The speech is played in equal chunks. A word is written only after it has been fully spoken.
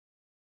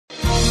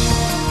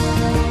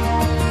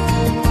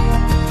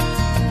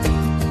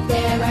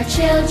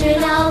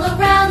Children all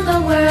around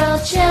the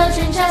world,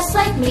 children just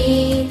like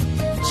me.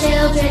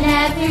 Children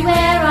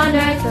everywhere on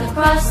earth,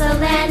 across the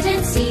land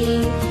and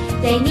sea.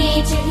 They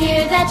need to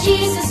hear that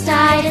Jesus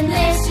died and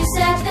lives to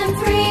set them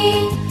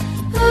free.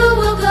 Who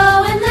will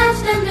go and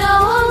let them know,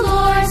 oh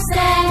Lord,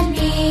 send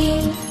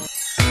me?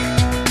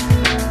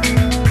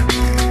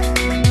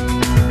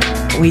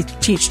 We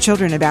teach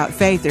children about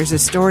faith. There's a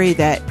story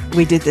that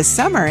we did this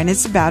summer, and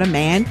it's about a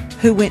man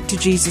who went to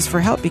Jesus for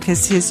help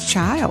because his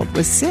child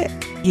was sick.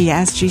 He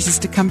asked Jesus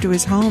to come to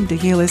his home to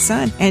heal his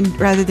son. And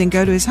rather than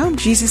go to his home,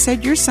 Jesus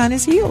said, your son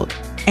is healed.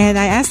 And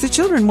I asked the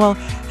children, well,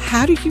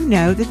 how do you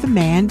know that the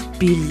man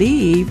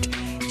believed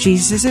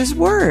Jesus'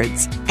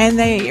 words? And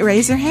they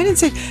raised their hand and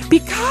said,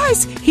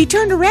 because he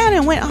turned around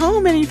and went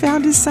home and he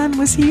found his son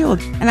was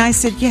healed. And I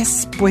said,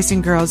 yes, boys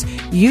and girls,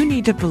 you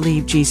need to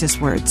believe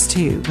Jesus' words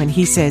too. When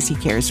he says he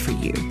cares for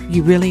you,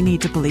 you really need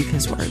to believe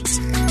his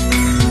words.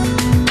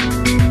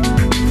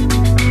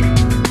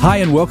 Hi,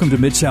 and welcome to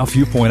Mid-South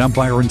Viewpoint. I'm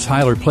Byron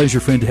Tyler.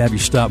 Pleasure, friend, to have you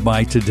stop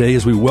by today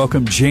as we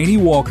welcome Janie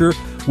Walker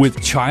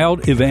with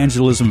Child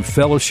Evangelism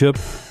Fellowship,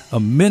 a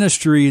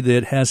ministry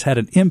that has had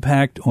an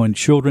impact on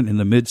children in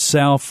the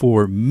Mid-South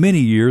for many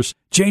years.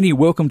 Janie,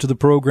 welcome to the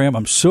program.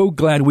 I'm so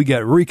glad we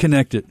got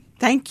reconnected.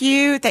 Thank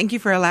you. Thank you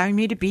for allowing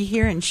me to be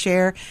here and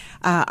share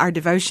our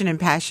devotion and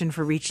passion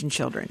for reaching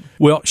children.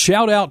 Well,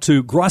 shout out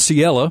to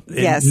Graciela,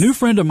 yes. A new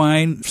friend of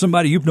mine,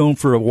 somebody you've known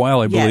for a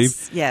while, I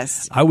believe.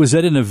 Yes. I was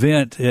at an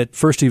event at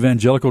First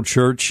Evangelical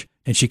Church,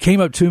 and she came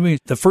up to me.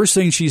 The first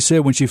thing she said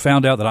when she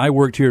found out that I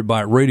worked here at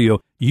Byte Radio,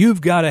 you've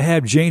got to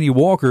have Janie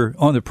Walker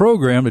on the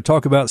program to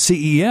talk about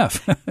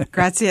CEF.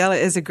 Graciela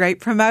is a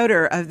great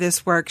promoter of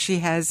this work. She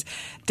has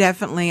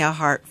definitely a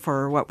heart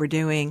for what we're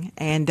doing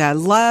and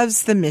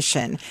loves the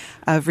mission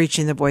of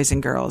reaching the boys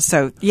and girls.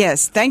 So,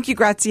 yes, thank you,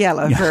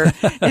 Graciela,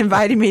 for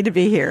inviting me to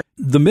be here.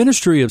 The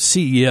ministry of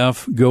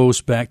CEF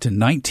goes back to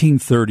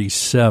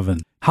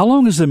 1937. How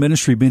long has the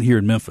ministry been here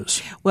in Memphis?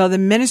 Well, the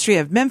Ministry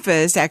of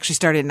Memphis actually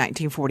started in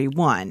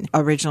 1941.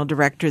 Original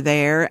director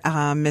there,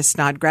 Miss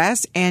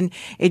Snodgrass, and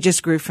it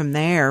just grew from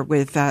there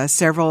with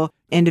several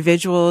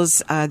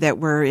individuals that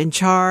were in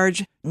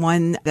charge.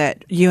 One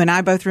that you and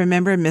I both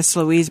remember, Miss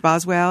Louise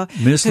Boswell.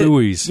 Miss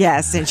Louise.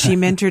 Yes, and she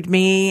mentored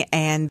me,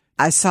 and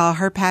I saw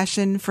her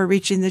passion for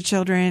reaching the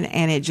children,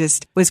 and it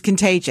just was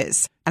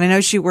contagious. And I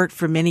know she worked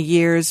for many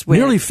years with...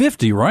 Nearly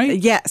 50, right?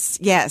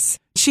 Yes.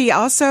 She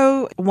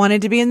also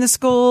wanted to be in the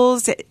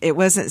schools. It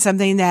wasn't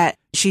something that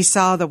she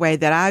saw the way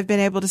that I've been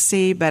able to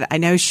see, but I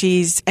know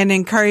she's an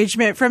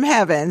encouragement from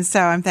heaven, so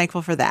I'm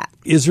thankful for that.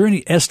 Is there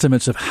any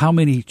estimates of how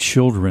many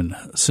children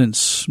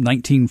since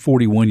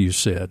 1941, you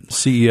said,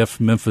 CEF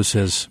Memphis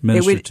has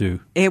ministered to?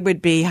 It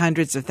would be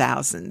hundreds of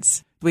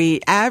thousands.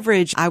 We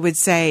average, I would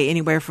say,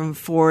 anywhere from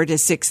 4,000 to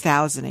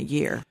 6,000 a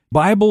year.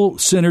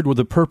 Bible-centered with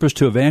a purpose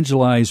to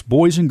evangelize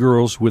boys and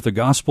girls with the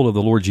gospel of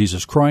the Lord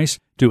Jesus Christ,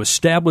 to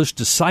establish,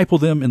 disciple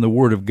them in the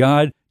Word of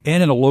God,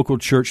 and in a local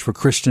church for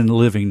Christian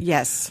living.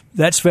 Yes.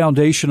 That's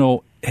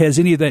foundational. Has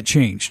any of that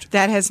changed?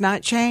 That has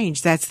not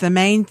changed. That's the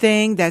main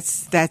thing.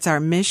 That's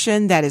our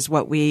mission. That is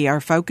what we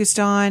are focused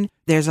on.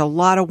 There's a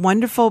lot of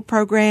wonderful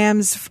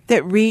programs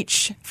that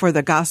reach for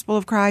the gospel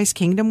of Christ,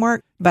 kingdom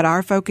work, but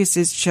our focus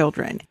is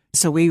children.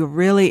 So we were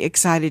really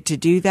excited to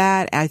do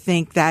that. I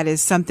think that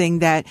is something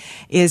that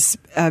is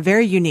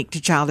very unique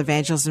to Child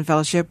Evangelism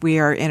Fellowship. We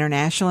are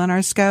international in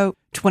our scope.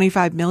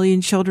 25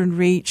 million children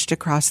reached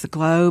across the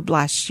globe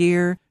last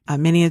year.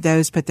 Many of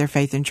those put their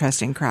faith and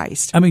trust in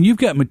Christ. I mean, you've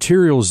got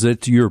materials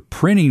that your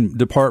printing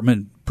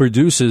department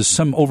produces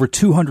some over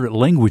 200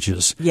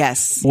 languages.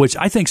 Yes. Which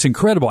I think is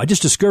incredible. I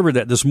just discovered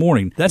that this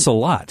morning. That's a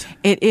lot.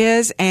 It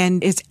is,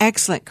 and it's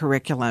excellent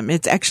curriculum.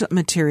 It's excellent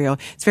material.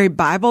 It's very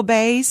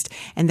Bible-based,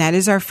 and that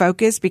is our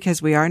focus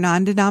because we are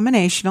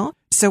non-denominational.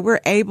 So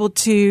we're able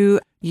to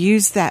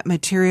use that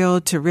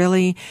material to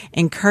really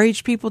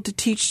encourage people to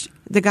teach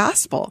the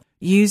gospel.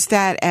 Use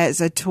that as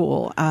a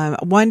tool.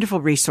 Wonderful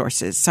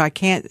resources. So I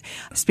can't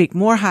speak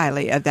more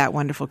highly of that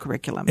wonderful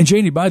curriculum. And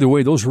Janie, by the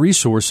way, those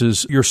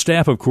resources, your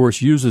staff, of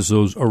course, uses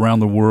those around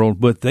the world,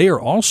 but they are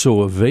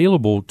also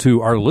available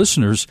to our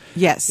listeners.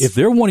 Yes. If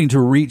they're wanting to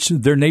reach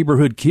their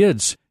neighborhood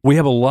kids. We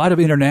have a lot of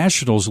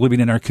internationals living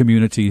in our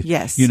community.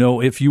 Yes. You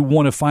know, if you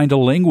want to find a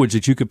language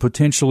that you could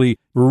potentially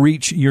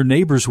reach your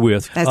neighbors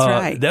with, that's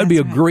right. That would be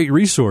a great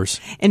resource.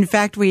 In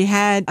fact, we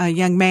had a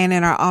young man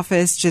in our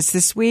office just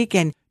this week,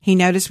 and he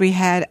noticed we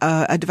had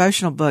a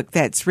devotional book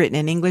that's written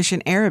in English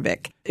and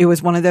Arabic. It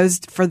was one of those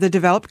for the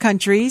developed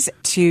countries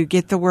to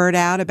get the word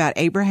out about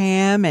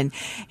Abraham and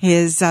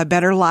his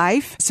better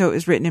life. So it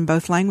was written in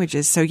both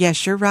languages. So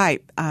yes, you're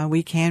right.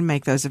 We can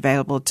make those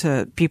available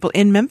to people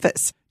in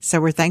Memphis. So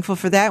we're thankful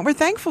for that. We're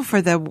thankful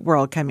for the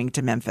world coming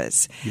to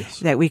Memphis, yes,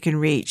 that we can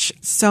reach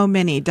so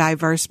many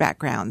diverse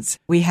backgrounds.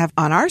 We have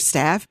on our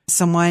staff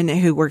someone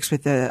who works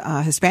with the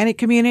Hispanic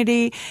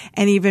community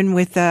and even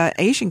with the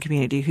Asian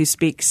community who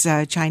speaks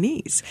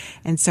Chinese.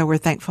 And so we're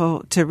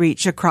thankful to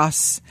reach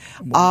across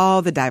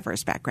all the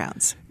diverse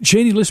backgrounds.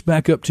 Janie, let's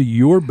back up to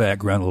your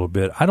background a little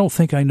bit. I don't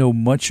think I know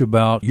much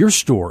about your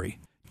story.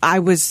 I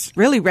was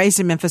really raised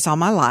in Memphis all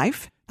my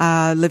life.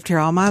 Lived here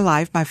all my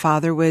life. My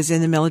father was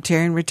in the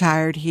military and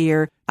retired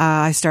here.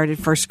 I started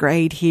first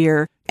grade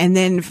here. And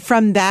then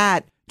from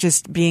that,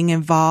 just being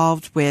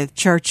involved with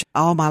church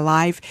all my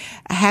life,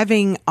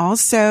 having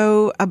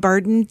also a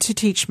burden to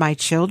teach my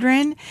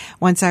children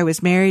once I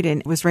was married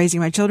and was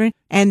raising my children.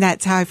 And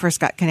that's how I first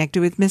got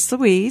connected with Miss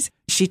Louise.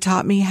 She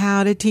taught me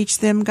how to teach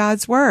them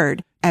God's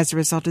Word. As a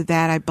result of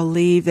that, I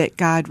believe that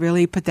God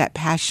really put that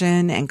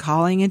passion and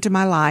calling into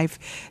my life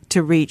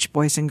to reach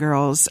boys and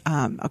girls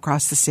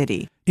across the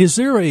city. Is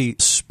there a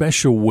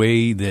special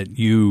way that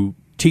you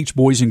teach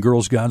boys and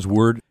girls God's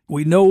Word?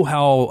 We know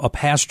how a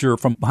pastor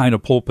from behind a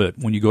pulpit,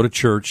 when you go to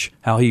church,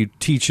 how he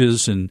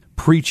teaches and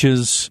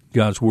preaches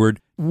God's Word.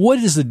 What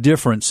is the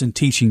difference in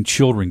teaching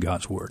children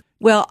God's Word?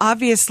 Well,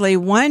 obviously,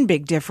 one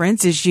big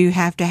difference is you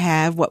have to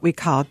have what we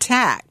call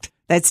tact.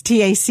 That's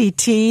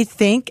TACT,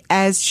 think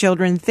as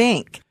children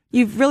think.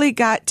 You've really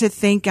got to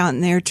think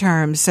on their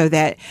terms so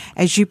that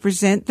as you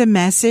present the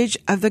message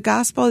of the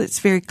gospel, it's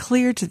very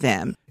clear to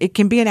them. It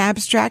can be an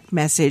abstract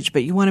message,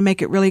 but you want to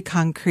make it really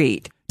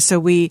concrete. So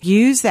we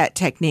use that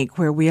technique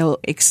where we'll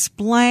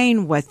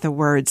explain what the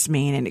words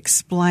mean and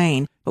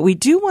explain, but we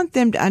do want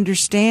them to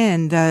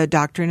understand the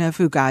doctrine of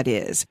who God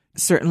is.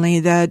 Certainly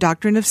the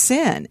doctrine of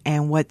sin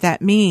and what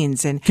that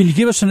means. And can you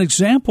give us an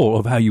example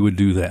of how you would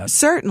do that?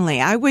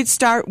 Certainly. I would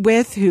start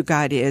with who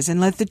God is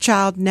and let the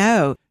child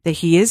know that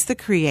He is the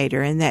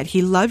Creator and that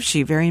He loves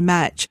you very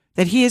much,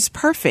 that He is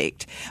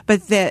perfect,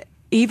 but that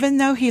even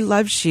though He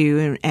loves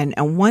you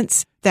and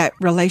wants that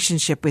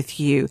relationship with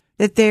you,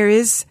 that there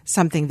is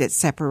something that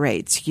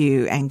separates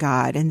you and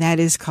God, and that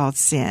is called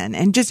sin.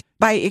 And just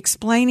by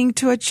explaining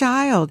to a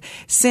child,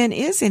 sin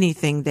is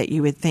anything that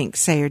you would think,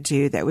 say, or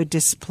do that would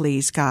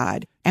displease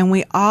God. And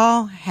we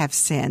all have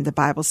sinned, the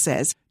Bible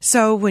says.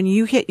 So when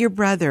you hit your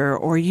brother,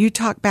 or you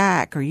talk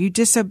back, or you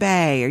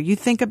disobey, or you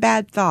think a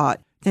bad thought,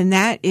 then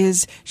that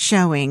is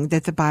showing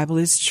that the Bible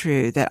is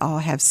true, that all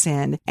have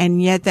sinned,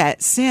 and yet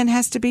that sin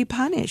has to be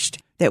punished,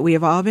 that we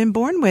have all been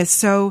born with.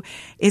 So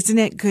isn't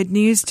it good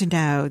news to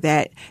know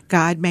that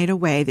God made a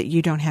way that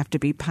you don't have to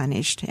be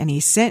punished, and He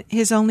sent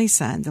His only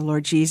Son, the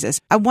Lord Jesus?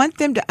 I want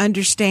them to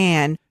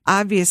understand,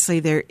 obviously,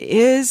 there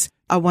is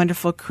a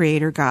wonderful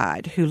Creator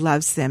God who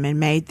loves them and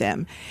made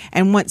them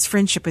and wants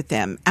friendship with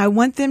them. I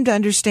want them to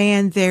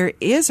understand there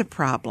is a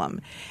problem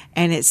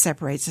and it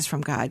separates us from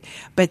God,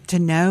 but to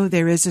know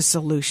there is a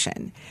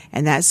solution,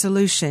 and that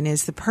solution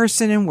is the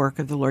person and work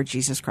of the Lord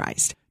Jesus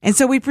Christ. And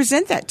so we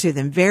present that to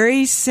them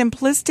very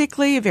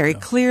simplistically, very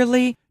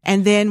clearly,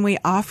 and then we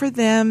offer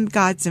them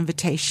God's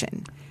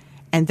invitation.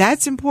 And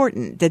that's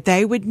important, that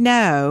they would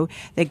know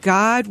that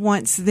God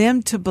wants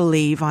them to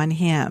believe on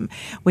Him.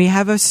 We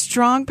have a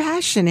strong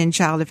passion in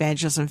Child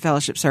Evangelism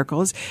Fellowship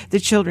circles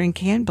that children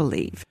can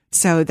believe.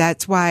 So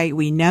that's why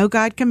we know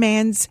God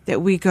commands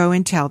that we go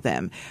and tell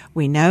them.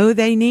 We know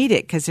they need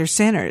it because they're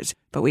sinners,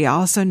 but we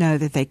also know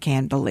that they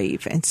can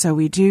believe. And so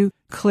we do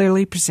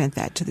clearly present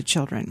that to the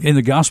children. In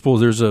the gospel,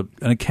 there's an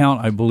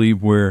account, I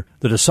believe, where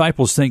the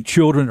disciples think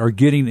children are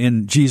getting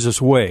in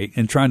Jesus' way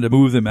and trying to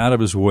move them out of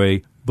His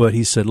way. But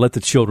He said, let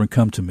the children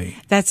come to me.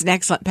 That's an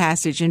excellent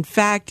passage. In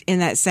fact, in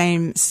that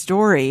same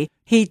story,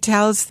 He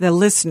tells the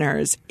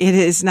listeners, it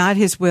is not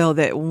His will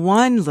that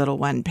one little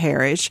one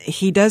perish.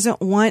 He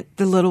doesn't want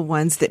the little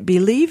ones that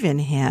believe in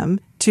Him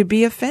to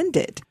be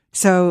offended.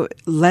 So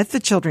let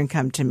the children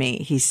come to me,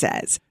 He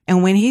says.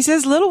 And when He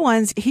says little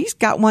ones, He's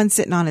got one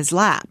sitting on His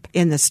lap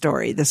in the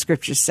story, the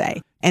scriptures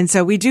say. And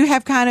so we do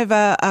have kind of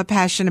a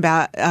passion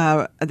about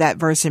that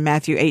verse in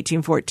Matthew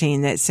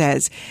 18:14 that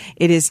says,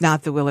 it is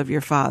not the will of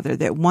your Father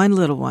that one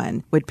little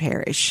one would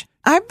perish.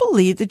 I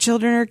believe the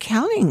children are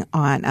counting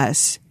on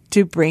us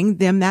to bring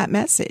them that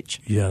message.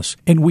 Yes.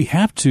 And we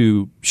have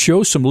to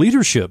show some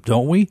leadership,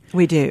 don't we?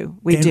 We do.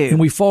 We do. And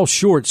we fall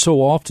short so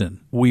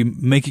often. We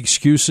make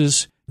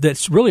excuses.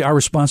 That's really our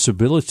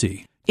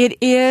responsibility. It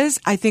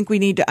is. I think we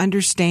need to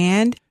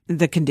understand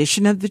the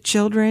condition of the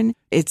children.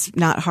 It's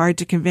not hard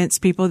to convince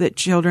people that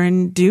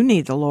children do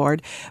need the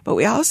Lord, but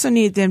we also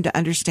need them to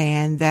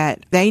understand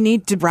that they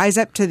need to rise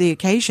up to the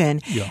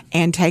occasion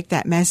and take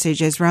that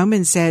message. As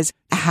Romans says,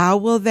 how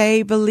will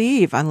they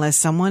believe unless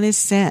someone is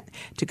sent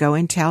to go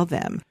and tell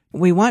them?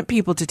 We want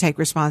people to take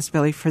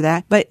responsibility for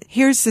that. But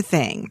here's the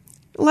thing.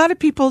 A lot of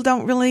people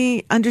don't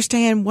really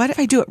understand, what if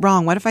I do it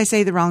wrong? What if I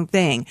say the wrong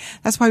thing?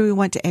 That's why we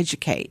want to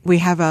educate. We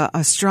have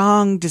a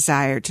strong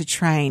desire to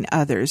train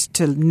others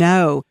to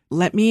know,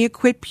 let me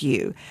equip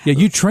you. Yeah,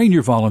 you train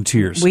your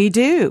volunteers. We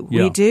do.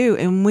 Yeah. We do.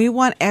 And we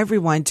want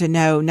everyone to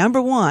know,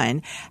 number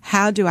one,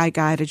 how do I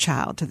guide a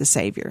child to the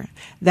Savior?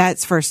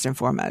 That's first and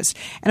foremost.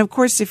 And of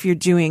course, if you're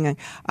doing,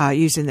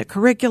 using the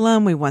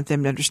curriculum, we want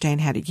them to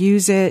understand how to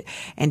use it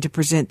and to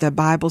present the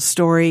Bible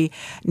story,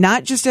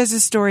 not just as a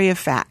story of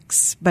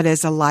facts, but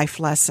as a life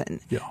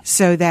lesson. Yeah.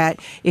 So that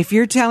if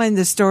you're telling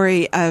the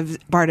story of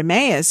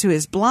Bartimaeus, who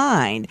is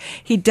blind,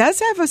 he does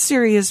have a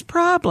serious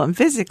problem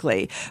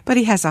physically, but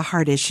he has a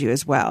heart issue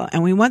as well.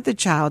 And we want the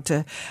child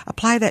to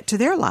apply that to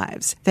their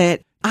lives,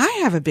 that I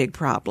have a big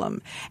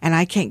problem and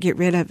I can't get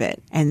rid of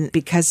it. And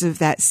because of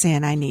that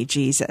sin, I need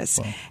Jesus.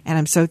 Wow. And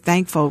I'm so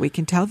thankful we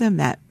can tell them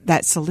that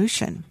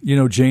solution. You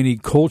know, Janie,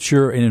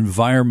 culture and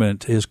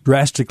environment is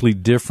drastically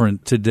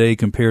different today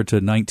compared to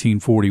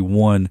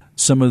 1941.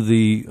 Some of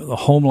the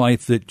home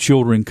life that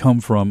children come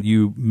from,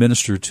 you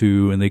minister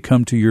to, and they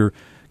come to your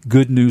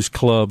Good News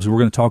Clubs. We're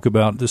going to talk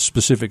about the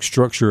specific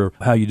structure of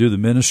how you do the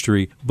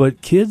ministry.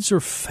 But kids are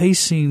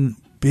facing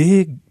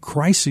big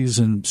crises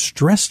and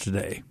stress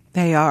today.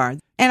 They are.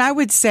 And I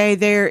would say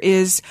there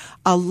is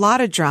a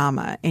lot of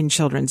drama in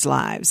children's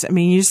lives. I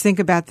mean, you just think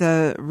about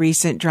the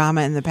recent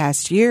drama in the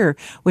past year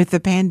with the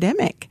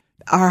pandemic.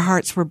 Our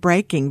hearts were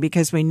breaking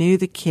because we knew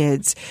the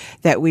kids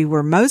that we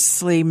were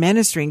mostly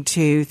ministering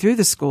to through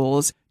the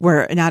schools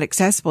were not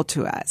accessible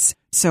to us.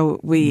 So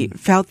we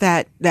felt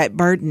that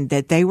burden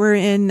that they were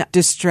in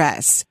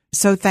distress.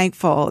 So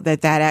thankful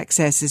that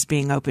access is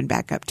being opened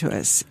back up to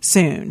us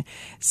soon.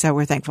 So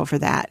we're thankful for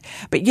that.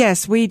 But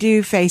yes, we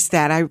do face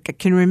that. I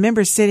can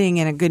remember sitting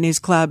in a Good News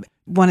Club.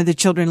 One of the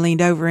children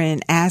leaned over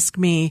and asked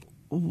me,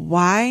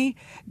 why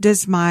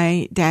does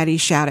my daddy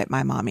shout at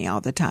my mommy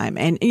all the time?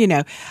 And,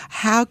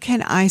 how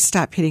can I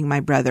stop hitting my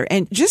brother?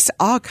 And just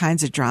all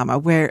kinds of drama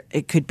where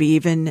it could be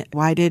even,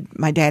 why did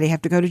my daddy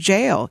have to go to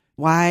jail?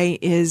 Why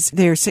is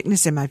there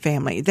sickness in my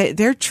family?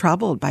 They're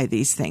troubled by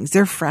these things.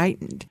 They're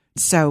frightened.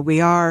 So we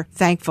are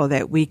thankful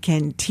that we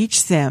can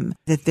teach them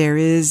that there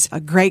is a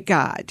great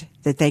God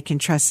that they can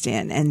trust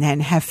in and then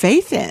have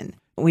faith in.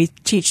 We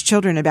teach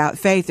children about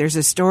faith. There's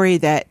a story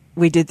that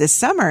we did this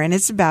summer, and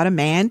it's about a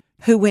man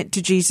who went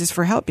to Jesus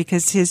for help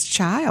because his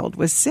child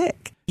was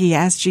sick. He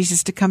asked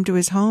Jesus to come to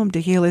his home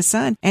to heal his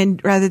son. And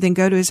rather than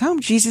go to his home,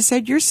 Jesus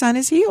said, your son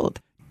is healed.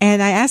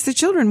 And I asked the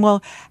children,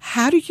 well,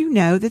 how do you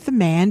know that the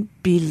man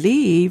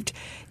believed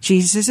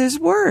Jesus'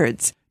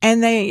 words?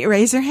 And they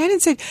raised their hand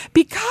and said,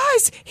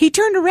 because he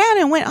turned around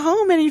and went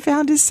home and he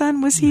found his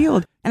son was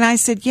healed. And I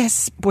said,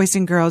 yes, boys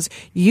and girls,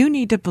 you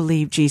need to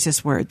believe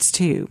Jesus' words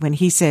too. When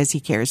he says he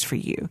cares for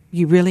you,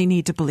 you really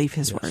need to believe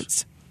his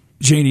words.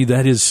 Janie,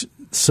 that is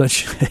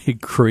such a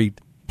great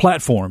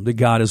platform that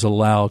God has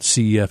allowed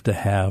CEF to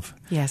have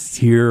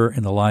here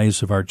in the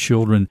lives of our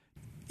children.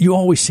 You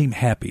always seem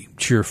happy,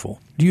 cheerful.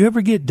 Do you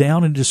ever get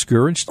down and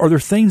discouraged? Are there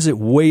things that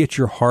weigh at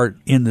your heart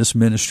in this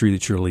ministry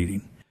that you're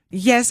leading?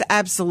 Yes,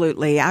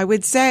 absolutely. I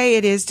would say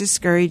it is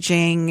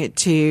discouraging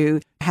to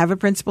have a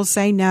principal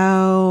say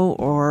no,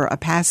 or a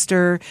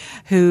pastor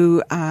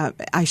who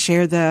I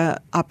share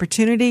the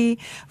opportunity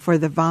for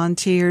the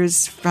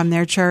volunteers from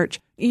their church.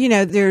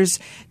 There's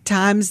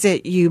times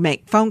that you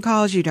make phone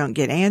calls, you don't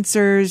get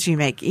answers, you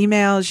make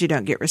emails, you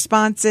don't get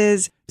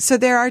responses. So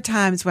there are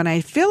times when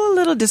I feel a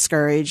little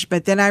discouraged,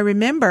 but then I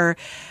remember,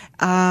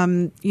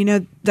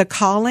 the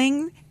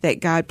calling that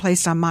God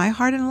placed on my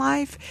heart and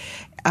life.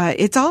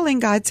 It's all in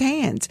God's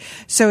hands.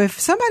 So if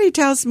somebody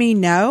tells me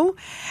no,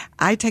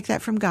 I take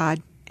that from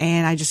God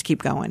and I just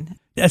keep going.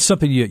 That's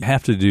something you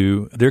have to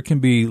do. There can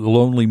be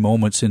lonely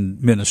moments in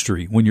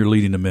ministry when you're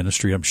leading a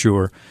ministry, I'm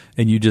sure,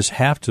 and you just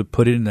have to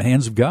put it in the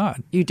hands of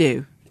God. You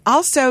do.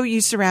 Also,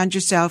 you surround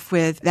yourself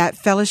with that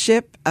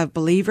fellowship of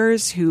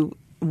believers who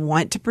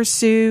want to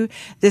pursue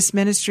this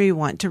ministry,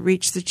 want to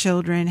reach the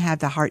children, have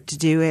the heart to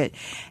do it.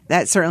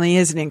 That certainly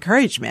is an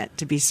encouragement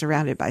to be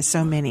surrounded by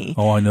so many.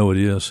 Oh, I know it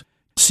is.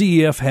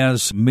 CEF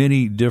has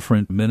many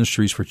different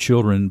ministries for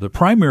children. The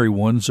primary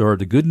ones are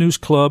the Good News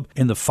Club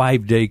and the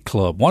 5-Day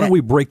Club. Why don't we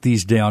break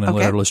these down and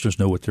let our listeners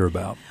know what they're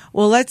about?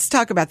 Well, let's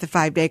talk about the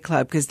 5-Day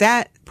Club because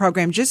that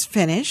program just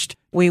finished.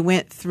 We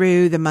went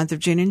through the month of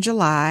June and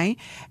July,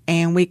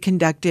 and we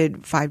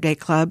conducted 5-day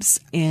clubs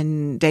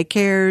in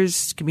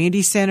daycares,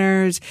 community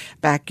centers,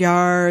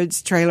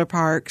 backyards, trailer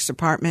parks,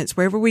 apartments,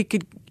 wherever we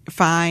could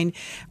find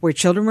where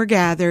children were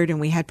gathered and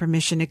we had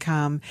permission to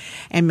come.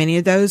 And many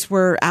of those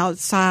were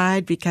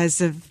outside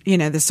because of,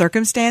 the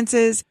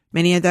circumstances.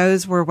 Many of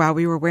those were while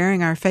we were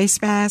wearing our face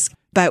mask.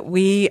 But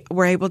we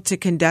were able to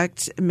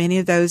conduct many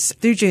of those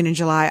through June and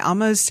July,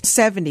 almost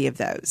 70 of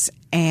those,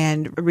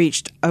 and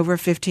reached over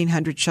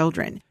 1,500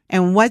 children.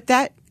 And what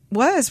that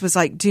was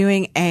like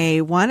doing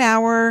a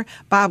 1-hour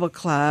Bible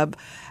club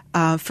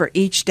for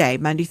each day,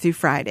 Monday through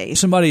Friday.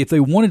 Somebody, if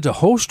they wanted to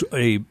host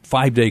a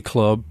 5-day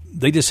club,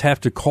 they just have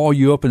to call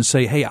you up and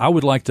say, hey, I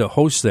would like to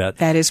host that.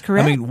 That is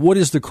correct. I mean, what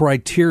is the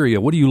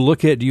criteria? What do you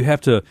look at? Do you have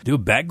to do a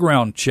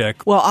background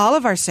check? Well, all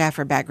of our staff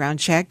are background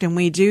checked, and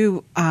we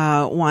do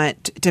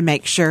want to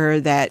make sure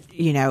that,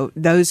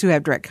 those who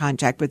have direct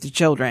contact with the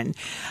children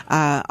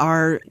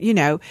are,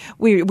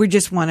 we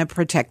just want to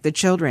protect the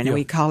children, and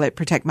we call it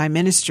Protect My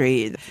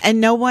Ministry.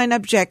 And no one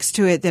objects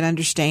to it that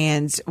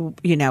understands,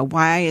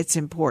 why it's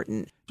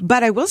important.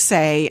 But I will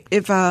say,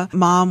 if a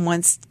mom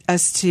wants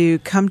us to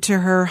come to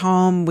her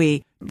home,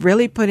 we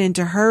really put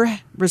into her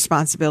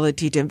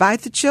responsibility to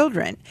invite the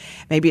children.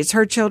 Maybe it's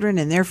her children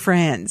and their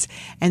friends.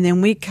 And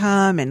then we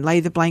come and lay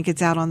the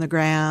blankets out on the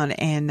ground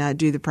and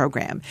do the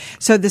program.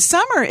 So the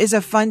summer is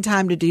a fun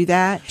time to do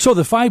that. So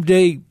the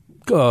 5-day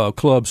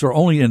clubs are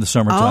only in the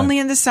summertime. Only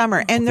in the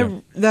summer.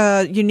 And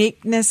the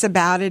uniqueness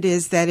about it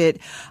is that it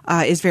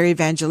is very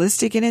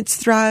evangelistic in its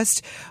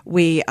thrust.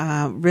 We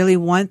really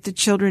want the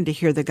children to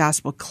hear the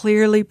gospel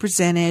clearly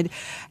presented.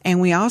 And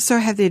we also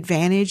have the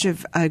advantage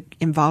of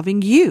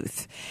involving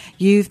youth,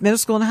 middle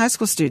school and high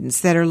school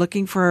students that are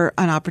looking for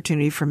an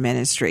opportunity for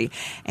ministry.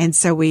 And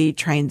so we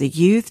train the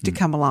youth to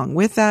come along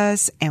with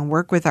us and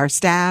work with our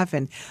staff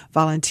and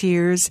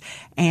volunteers.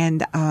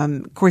 And,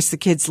 of course, the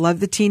kids love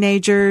the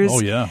teenagers.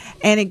 Oh, yeah.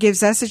 And it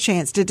gives us a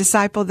chance to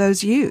disciple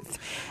those youth.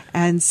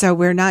 And so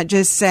we're not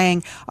just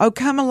saying, oh,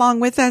 come along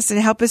with us and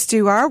help us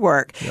do our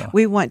work. Yeah.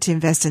 We want to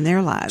invest in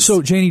their lives.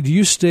 So, Janie, do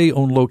you stay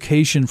on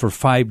location for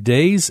 5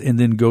 days and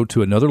then go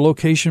to another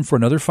location for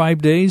another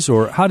 5 days?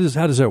 Or how does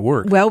that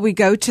work? Well, we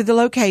go to the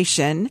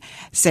location,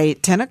 say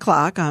at 10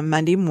 o'clock on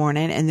Monday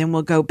morning, and then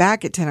we'll go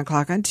back at 10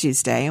 o'clock on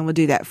Tuesday, and we'll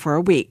do that for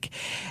a week.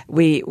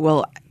 We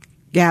will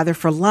gather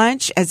for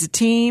lunch as a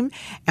team,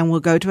 and we'll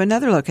go to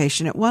another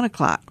location at 1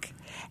 o'clock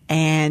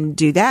and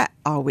do that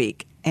all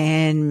week.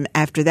 And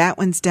after that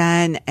one's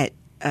done, at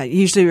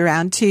usually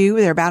around 2,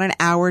 they're about an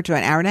hour to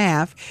an hour and a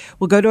half,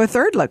 we'll go to a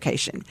third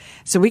location.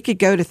 So we could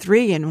go to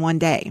 3 in one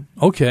day.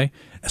 Okay.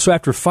 So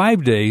after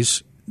 5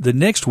 days, the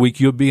next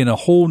week you'll be in a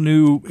whole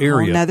new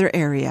area. Another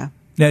area.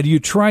 Now, do you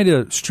try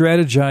to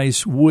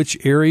strategize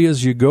which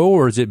areas you go,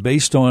 or is it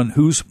based on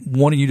who's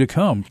wanting you to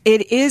come?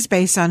 It is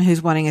based on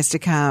who's wanting us to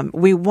come.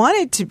 We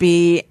wanted to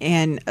be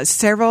in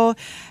several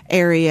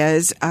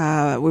areas.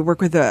 We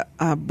work with the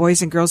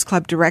Boys and Girls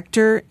Club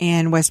director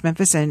in West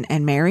Memphis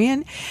and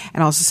Marion,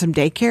 and also some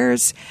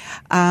daycares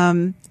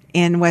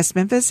in West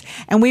Memphis.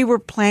 And we were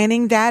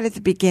planning that at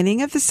the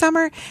beginning of the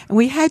summer, and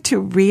we had to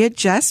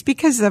readjust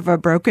because of a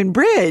broken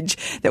bridge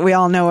that we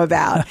all know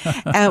about.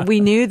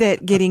 We knew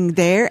that getting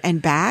there and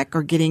back,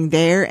 or getting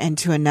there and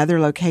to another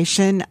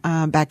location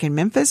back in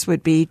Memphis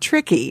would be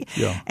tricky.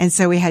 Yeah. And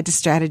so we had to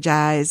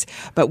strategize.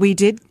 But we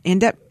did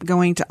end up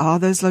going to all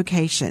those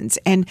locations.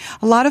 And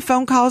a lot of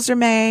phone calls are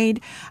made.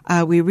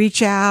 We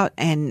reach out,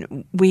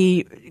 and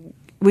we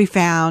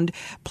found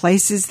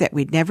places that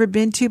we'd never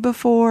been to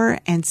before,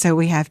 and so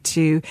we have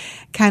to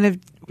kind of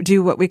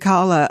do what we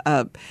call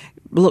a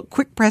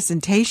quick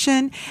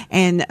presentation,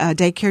 and a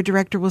daycare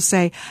director will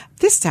say,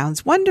 "This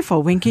sounds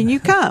wonderful. When can you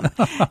come?"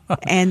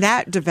 And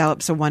that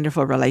develops a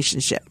wonderful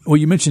relationship. Well,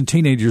 you mentioned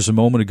teenagers a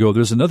moment ago.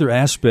 There's another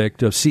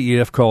aspect of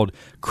CEF called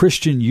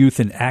Christian Youth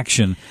in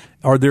Action.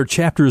 Are there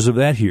chapters of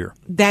that here?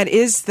 That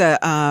is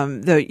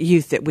the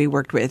youth that we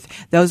worked with.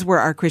 Those were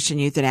our Christian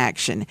Youth in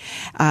Action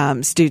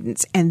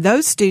students. And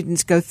those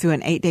students go through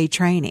an 8-day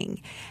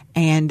training.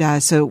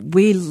 And so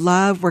we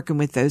love working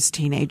with those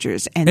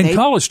teenagers. And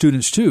college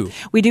students, too.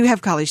 We do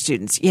have college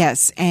students,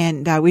 yes.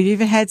 And we've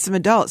even had some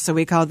adults, so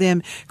we call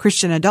them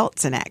Christian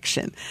Adults in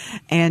Action.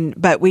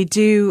 But we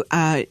do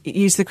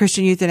use the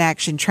Christian Youth in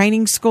Action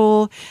Training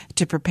School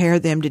to prepare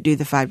them to do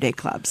the 5-day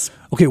clubs.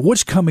 Okay,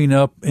 what's coming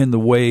up in the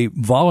way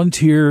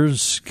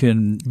volunteers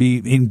can be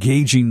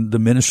engaging the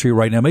ministry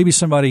right now? Maybe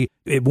somebody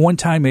at one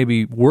time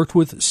maybe worked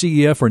with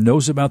CEF or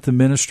knows about the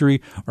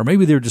ministry, or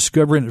maybe they're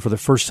discovering it for the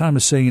first time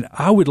and saying,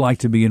 I would like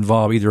to be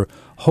involved, either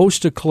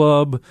host a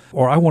club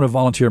or I want to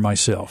volunteer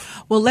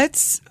myself. Well,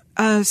 let's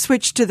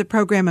switch to the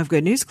program of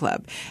Good News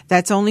Club.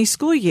 That's only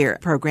school year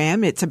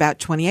program. It's about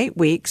 28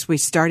 weeks. We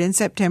start in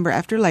September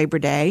after Labor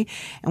Day,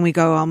 and we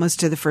go almost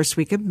to the first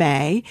week of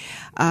May.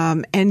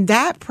 And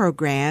that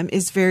program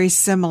is very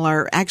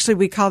similar. Actually,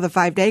 we call the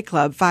 5-day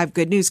club 5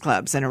 Good News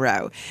Clubs in a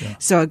row. Yeah.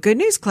 So a Good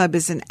News Club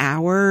is an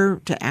hour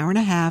to hour and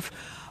a half,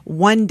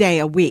 1 day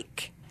a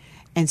week.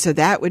 And so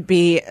that would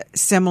be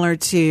similar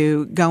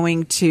to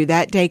going to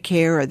that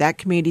daycare or that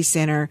community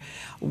center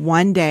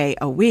 1 day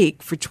a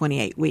week for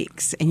 28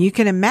 weeks. And you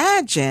can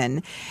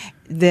imagine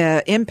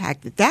the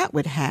impact that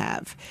would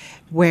have,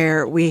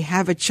 where we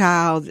have a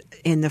child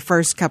in the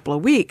first couple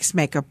of weeks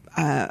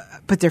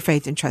put their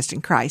faith and trust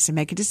in Christ and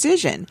make a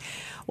decision.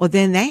 Well,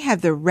 then they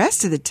have the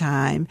rest of the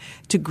time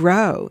to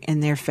grow in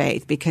their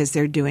faith, because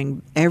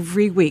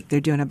every week they're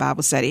doing a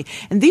Bible study.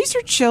 And these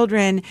are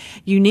children,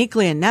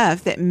 uniquely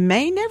enough, that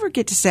may never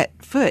get to set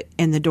foot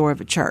in the door of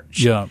a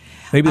church. Yeah.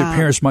 Maybe their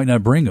parents might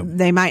not bring them.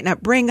 They might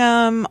not bring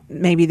them.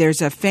 Maybe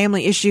there's a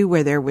family issue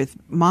where they're with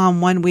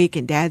mom one week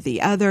and dad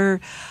the other.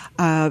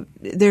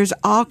 There's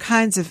all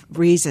kinds of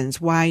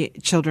reasons why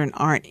children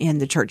aren't in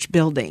the church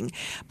building,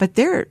 but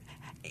they're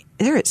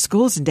at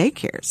schools and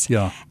daycares.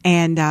 Yeah.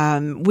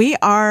 And we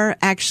are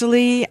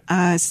actually,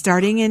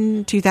 starting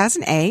in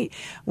 2008,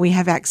 we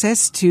have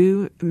access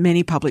to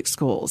many public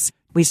schools.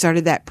 We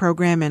started that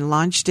program and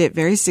launched it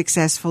very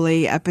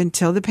successfully up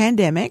until the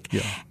pandemic.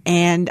 Yeah.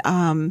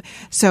 And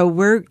so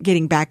we're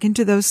getting back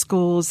into those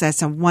schools.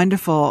 That's a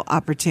wonderful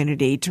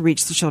opportunity to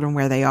reach the children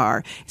where they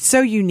are. It's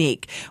so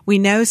unique. We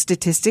know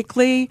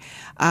statistically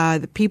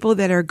the people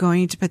that are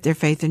going to put their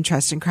faith and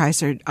trust in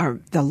Christ are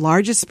the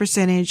largest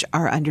percentage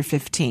are under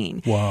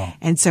 15. Wow.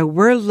 And so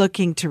we're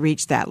looking to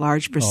reach that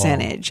large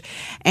percentage.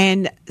 Oh.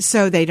 And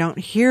so they don't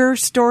hear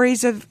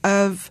stories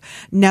of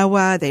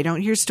Noah. They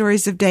don't hear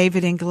stories of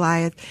David and Goliath.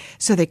 Goliath.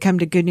 So they come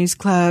to Good News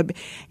Club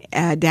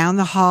down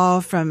the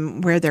hall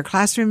from where their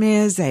classroom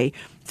is. They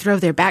throw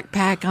their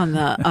backpack on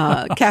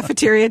the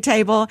cafeteria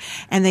table,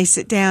 and they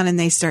sit down and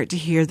they start to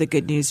hear the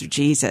good news of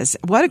Jesus.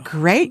 What a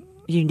great,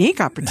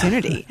 unique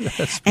opportunity.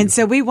 And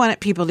so we wanted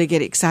people to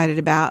get excited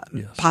about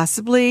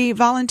possibly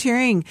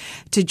volunteering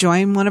to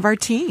join one of our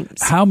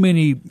teams. How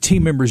many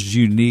team members do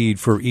you need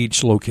for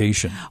each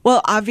location?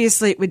 Well,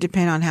 obviously it would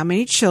depend on how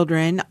many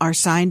children are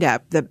signed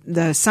up.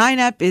 The sign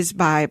up is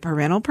by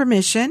parental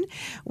permission.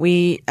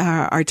 We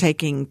are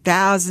taking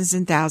thousands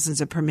and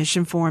thousands of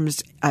permission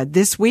forms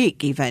this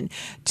week even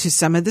to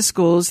some of the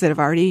schools that have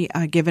already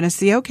given us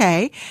the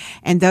okay,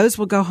 and those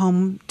will go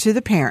home to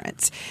the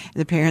parents.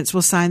 The parents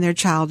will sign their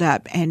child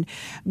up. And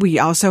we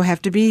also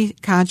have to be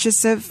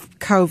conscious of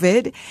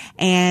COVID.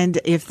 And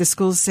if the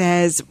school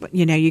says,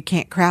 you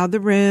can't crowd the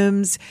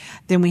rooms,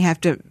 then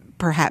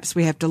perhaps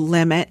we have to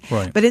limit.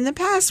 Right. But in the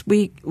past,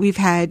 we've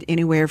had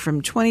anywhere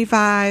from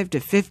 25 to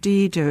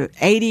 50 to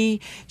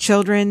 80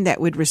 children that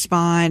would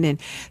respond.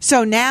 And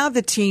so now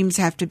the teams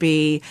have to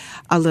be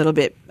a little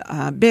bit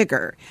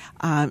bigger.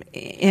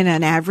 In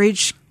an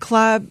average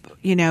club,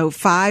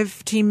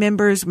 5 team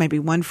members, maybe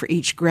one for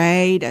each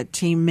grade, a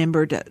team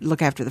member to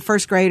look after the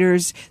first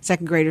graders,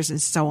 second graders,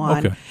 and so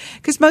on.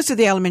 Because most of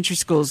the elementary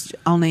schools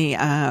only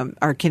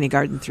are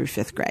kindergarten through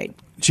 5th grade.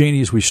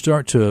 Janie, as we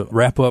start to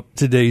wrap up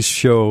today's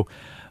show,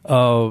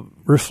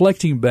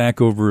 reflecting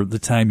back over the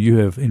time you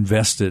have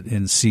invested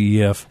in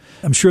CEF,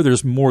 I'm sure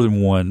there's more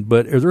than one,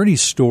 but are there any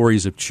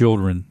stories of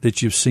children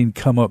that you've seen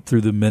come up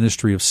through the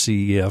ministry of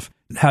CEF,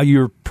 how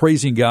you're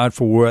praising God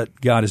for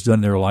what God has done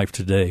in their life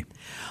today?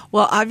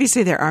 Well,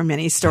 obviously there are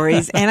many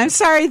stories, and I'm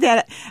sorry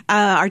that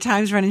our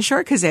time's running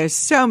short because there's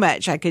so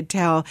much I could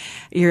tell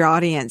your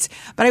audience.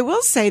 But I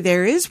will say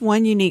there is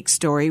one unique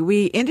story.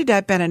 We ended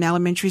up at an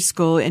elementary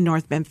school in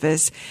North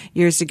Memphis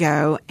years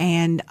ago,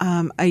 and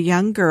a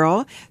young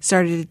girl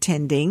started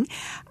attending,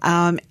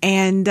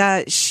 and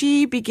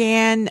she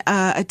began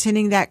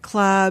attending that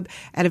club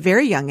at a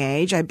very young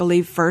age, I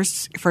believe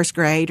first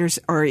grade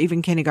or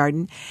even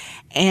kindergarten,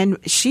 and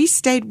she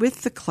stayed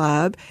with the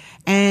club,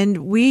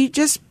 and we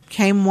just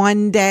came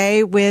one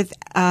day with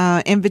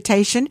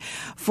invitation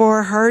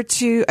for her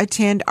to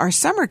attend our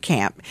summer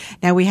camp.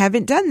 Now, we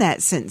haven't done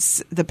that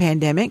since the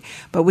pandemic,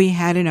 but we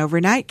had an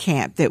overnight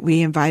camp that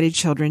we invited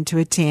children to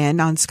attend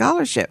on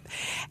scholarship.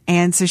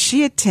 And so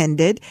she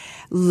attended,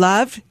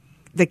 loved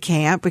the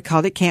camp. We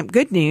called it Camp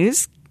Good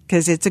News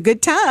because it's a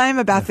good time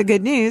about the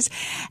good news.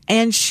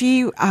 And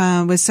she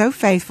was so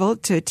faithful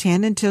to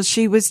attend until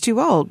she was too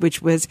old, which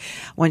was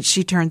once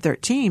she turned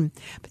 13.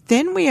 But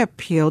then we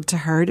appealed to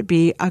her to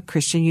be a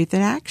Christian Youth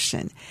in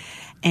Action.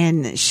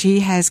 And she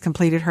has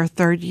completed her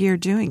 3rd year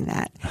doing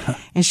that.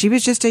 And she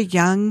was just a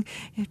young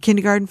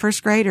kindergarten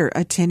first grader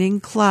attending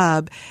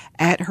club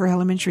at her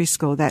elementary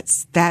school.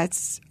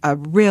 That's a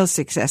real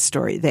success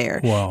story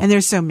there. Wow. And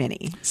there's so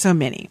many.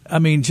 I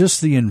mean,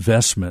 just the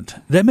investment,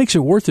 that makes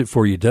it worth it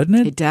for you, doesn't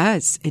it? It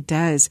does. It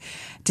does.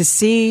 To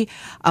see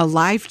a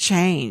life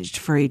changed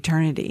for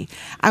eternity.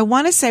 I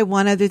want to say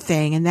one other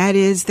thing, and that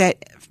is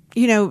that,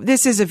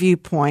 this is a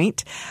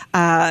viewpoint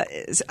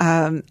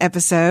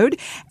episode.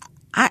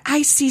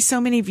 I see so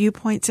many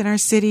viewpoints in our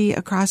city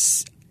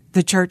across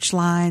the church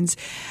lines.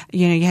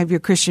 You have your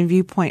Christian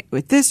viewpoint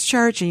with this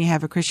church and you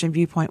have a Christian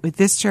viewpoint with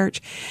this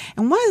church.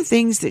 And one of the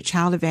things that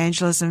Child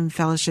Evangelism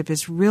Fellowship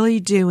is really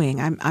doing,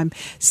 I'm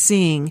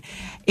seeing,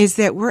 is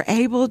that we're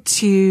able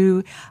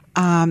to,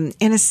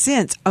 in a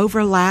sense,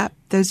 overlap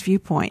those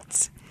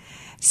viewpoints.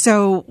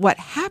 So what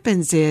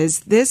happens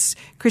is this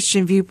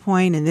Christian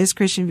viewpoint and this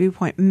Christian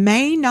viewpoint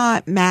may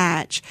not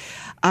match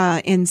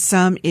in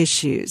some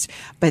issues,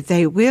 but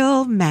they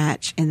will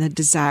match in the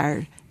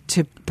desire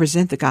to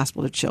present the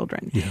gospel to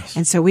children. Yes.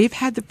 And so we've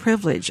had the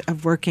privilege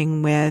of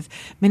working with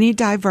many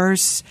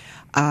diverse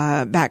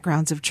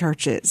backgrounds of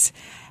churches.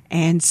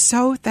 And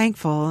so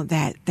thankful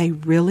that they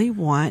really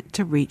want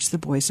to reach the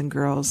boys and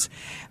girls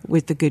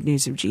with the good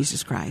news of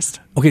Jesus Christ.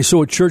 Okay,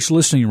 so a church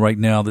listening right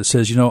now that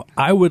says,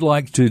 I would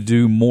like to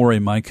do more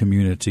in my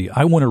community.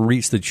 I want to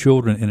reach the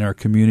children in our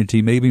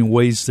community, maybe in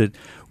ways that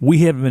we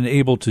haven't been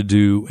able to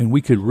do, and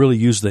we could really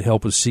use the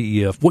help of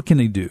CEF. What can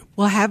they do?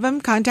 Well, have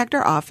them contact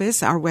our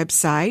office, our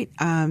website,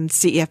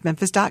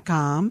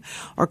 cefmemphis.com,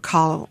 or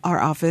call our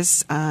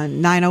office,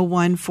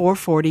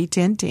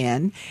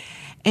 901-440-1010,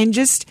 and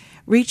just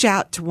reach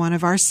out to one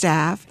of our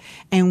staff,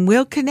 and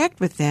we'll connect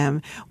with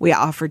them. We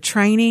offer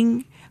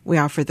training. We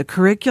offer the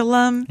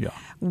curriculum. Yeah.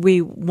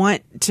 We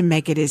want to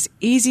make it as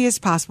easy as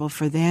possible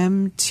for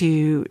them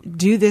to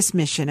do this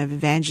mission of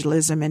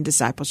evangelism and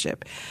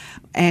discipleship.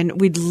 And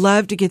we'd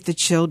love to get the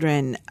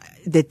children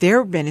that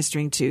they're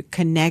ministering to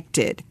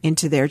connected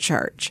into their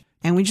church.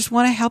 And we just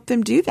want to help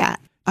them do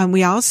that.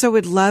 We also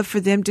would love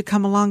for them to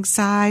come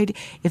alongside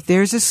if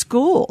there's a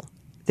school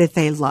that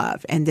they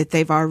love and that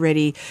they've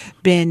already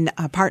been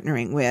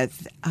partnering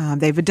with.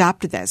 They've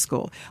adopted that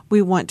school.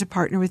 We want to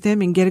partner with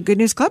them and get a Good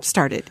News Club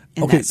started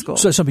in that school.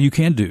 So that's something you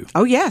can do.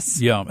 Oh,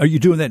 yes. Yeah. Are you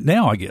doing that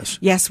now, I guess?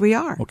 Yes, we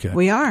are. Okay.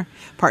 We are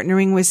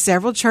partnering with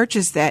several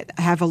churches that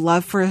have a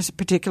love for a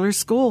particular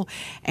school.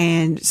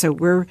 And so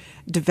we're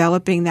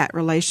developing that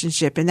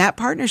relationship. And that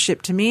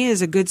partnership, to me,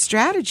 is a good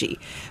strategy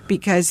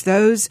because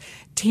those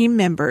team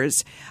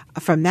members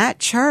from that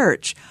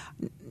church,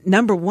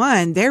 number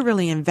one, they're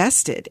really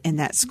invested in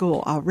that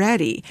school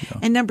already. Yeah.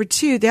 And number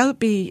two, they'll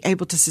be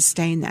able to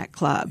sustain that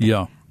club.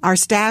 Yeah. Our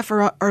staff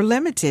are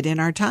limited in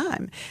our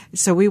time.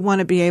 So we want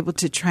to be able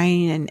to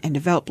train and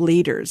develop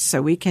leaders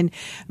so we can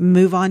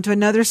move on to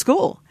another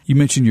school. You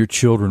mentioned your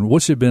children.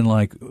 What's it been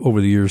like over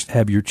the years to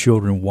have your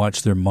children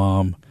watch their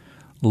mom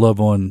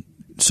love on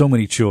so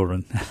many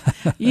children?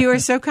 You are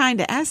so kind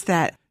to ask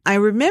that. I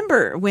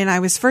remember when I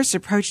was first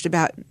approached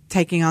about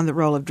taking on the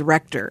role of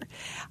director,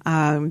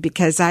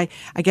 because I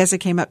guess I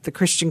came up the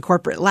Christian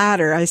corporate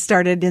ladder. I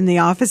started in the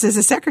office as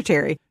a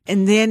secretary.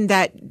 And then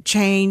that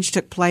change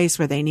took place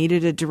where they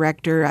needed a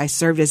director. I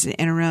served as an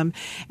interim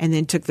and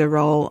then took the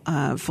role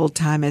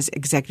full-time as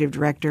executive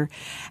director.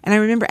 And I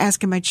remember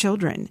asking my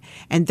children,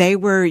 and they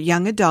were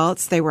young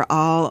adults. They were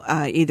all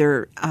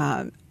either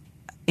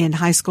in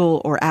high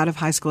school or out of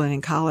high school and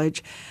in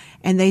college.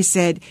 And they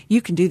said, "You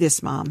can do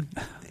this, Mom.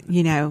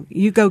 You know,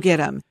 you go get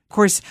them." Of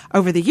course,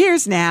 over the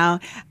years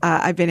now,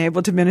 I've been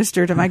able to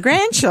minister to my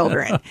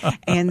grandchildren.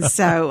 And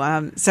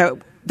so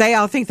they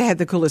all think they have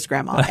the coolest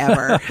grandma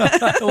ever.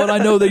 Well, I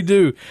know they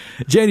do.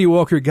 Janie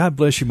Walker, God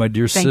bless you, my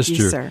dear sister. Thank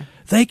you, sir.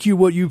 Thank you,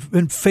 what you've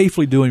been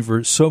faithfully doing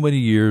for so many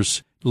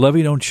years,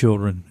 loving on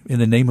children in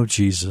the name of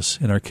Jesus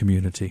in our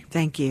community.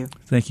 Thank you.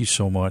 Thank you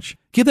so much.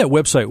 Give that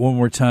website one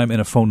more time and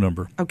a phone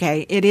number.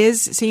 Okay. It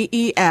is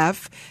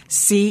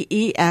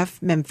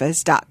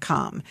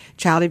CEFmemphis.com.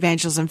 Child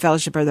Evangelism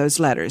Fellowship are those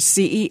letters.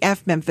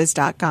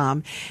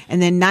 CEFmemphis.com.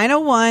 And then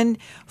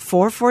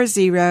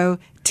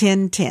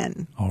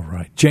 901-440-1010. All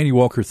right. Janie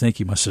Walker,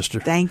 thank you, my sister.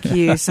 Thank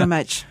you so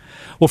much.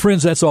 Well,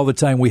 friends, that's all the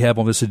time we have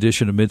on this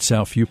edition of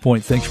Mid-South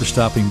Viewpoint. Thanks for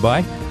stopping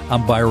by.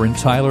 I'm Byron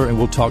Tyler, and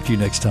we'll talk to you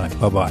next time.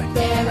 Bye-bye.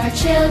 There are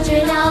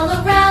children all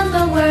around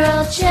the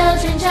world,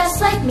 children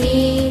just like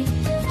me.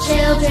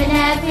 Children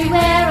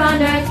everywhere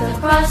on earth,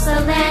 across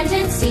the land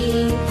and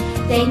sea.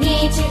 They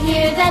need to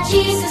hear that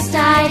Jesus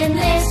died and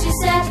lives to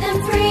set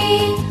them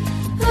free.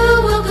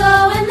 Who will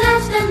go and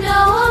let them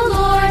know?